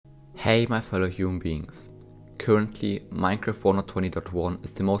Hey my fellow human beings. Currently, Minecraft 1.20.1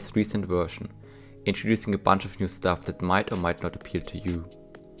 is the most recent version, introducing a bunch of new stuff that might or might not appeal to you.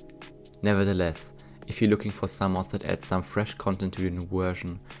 Nevertheless, if you're looking for some mods that add some fresh content to the new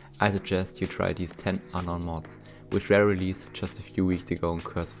version, I suggest you try these 10 unknown mods, which were released just a few weeks ago on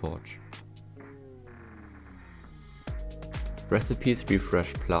CurseForge. Recipes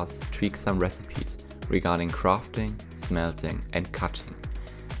Refresh Plus tweaks some recipes regarding crafting, smelting and cutting,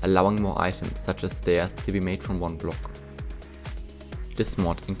 allowing more items such as stairs to be made from one block. This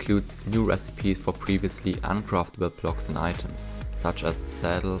mod includes new recipes for previously uncraftable blocks and items, such as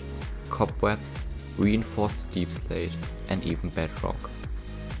saddles, cobwebs, reinforced deep slate and even bedrock.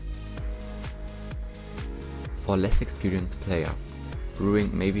 For less experienced players, brewing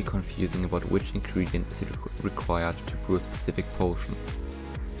may be confusing about which ingredient is required to brew a specific potion.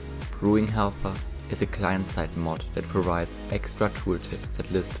 Brewing Helper is a client-side mod that provides extra tooltips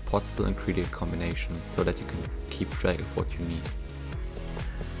that list possible ingredient combinations so that you can keep track of what you need.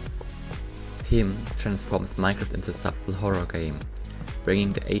 Him transforms Minecraft into a subtle horror game,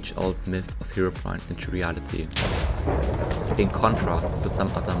 bringing the age-old myth of Herobrine into reality. In contrast to some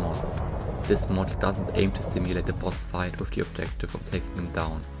other mods, this mod doesn't aim to simulate a boss fight with the objective of taking him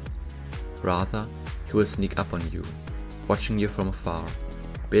down. Rather, he will sneak up on you, watching you from afar,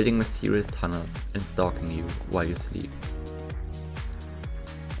 building mysterious tunnels and stalking you while you sleep.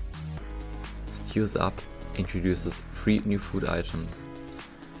 Stews Up introduces 3 new food items: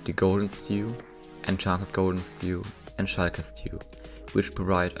 the Golden Stew, Enchanted Golden Stew and Shulker Stew, which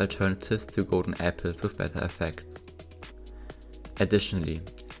provide alternatives to golden apples with better effects. Additionally,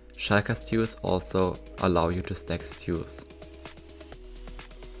 Shulker Stews also allow you to stack stews.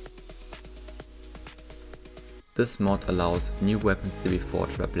 This mod allows new weapons to be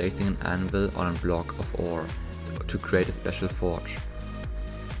forged by placing an anvil on a block of ore to create a special forge.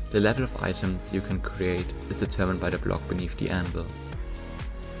 The level of items you can create is determined by the block beneath the anvil.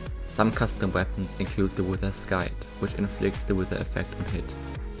 Some custom weapons include the Wither's Guide, which inflicts the wither effect on hit.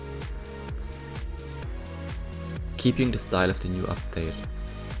 Keeping the style of the new update,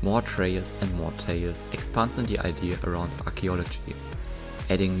 more trails and more tales expands on the idea around archaeology,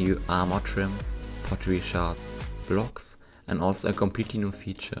 adding new armor trims, pottery shards, blocks and also a completely new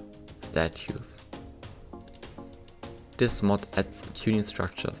feature, statues. This mod adds 2 new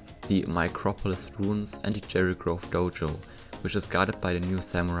structures, the Micropolis Ruins and the Cherry Grove Dojo, which is guarded by the new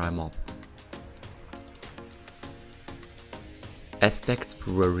samurai mob. Aspects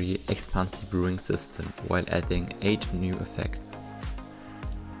Brewery expands the brewing system while adding 8 new effects.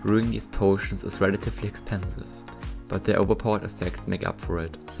 Brewing these potions is relatively expensive, but their overpowered effects make up for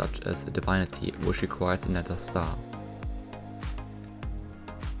it, such as Divinity, which requires a nether star.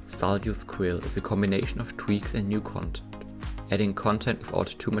 Salju's Quill is a combination of tweaks and new content, adding content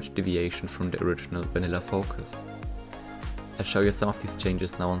without too much deviation from the original vanilla focus. I'll show you some of these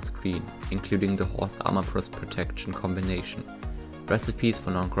changes now on screen, including the horse armor plus protection combination, recipes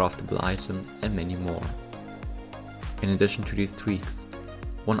for non-craftable items and many more. In addition to these tweaks,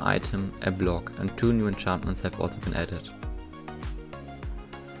 1 item, a block and 2 new enchantments have also been added.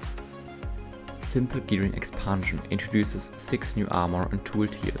 Simple Gearing Expansion introduces 6 new armor and tool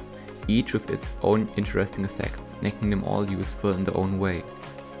tiers, each with its own interesting effects, making them all useful in their own way.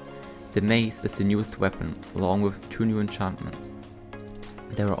 The mace is the newest weapon, along with 2 new enchantments.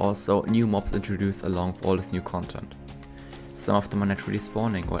 There are also new mobs introduced along with all this new content. Some of them are naturally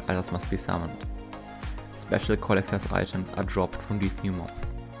spawning, while others must be summoned. Special collector's items are dropped from these new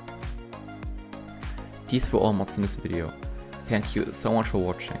mobs. These were all mods in this video. Thank you so much for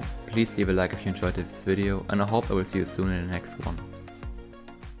watching. Please leave a like if you enjoyed this video and I hope I will see you soon in the next one.